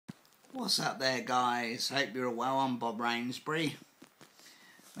What's up there, guys? Hope you're well. I'm Bob Rainsbury.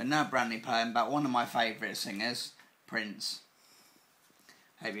 Another brand new poem about one of my favourite singers, Prince.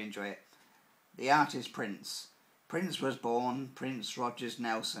 Hope you enjoy it. The artist Prince. Prince was born Prince Rogers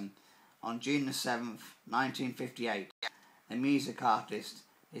Nelson on June the 7th, 1958. A music artist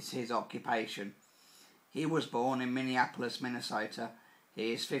is his occupation. He was born in Minneapolis, Minnesota.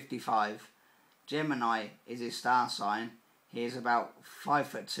 He is 55. Gemini is his star sign. He is about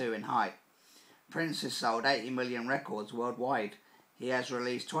 5'2" in height. Prince has sold 80 million records worldwide. He has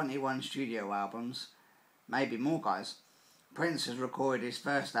released 21 studio albums, maybe more, guys. Prince has recorded his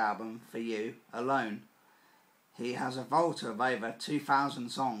first album, For You, alone. He has a vault of over 2,000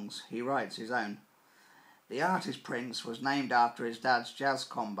 songs. He writes his own. The artist Prince was named after his dad's jazz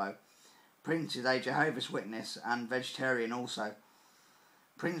combo. Prince is a Jehovah's Witness and vegetarian also.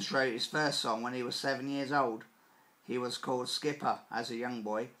 Prince wrote his first song when he was 7 years old. He was called Skipper as a young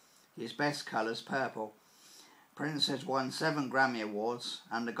boy. His best colour's purple. Prince has won 7 Grammy Awards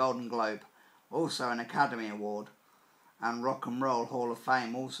and a Golden Globe, also an Academy Award, and Rock and Roll Hall of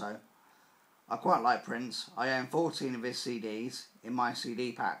Fame also. I quite like Prince. I own 14 of his CDs in my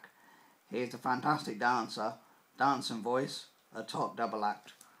CD pack. He is a fantastic dancer, dance and voice, a top double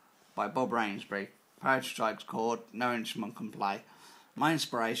act. By Bob Rainsbury. Poetry strikes chord, no instrument can play. My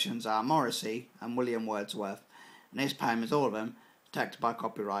inspirations are Morrissey and William Wordsworth. And this poem is all of them, protected by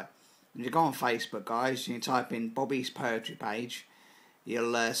copyright. If you go on Facebook, guys, you type in Bobby's Poetry page,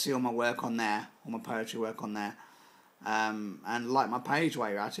 you'll see all my work on there, all my poetry work on there. And like my page while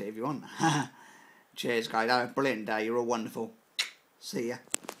you're at it if you want. Cheers, guys. Have a brilliant day. You're all wonderful. See ya.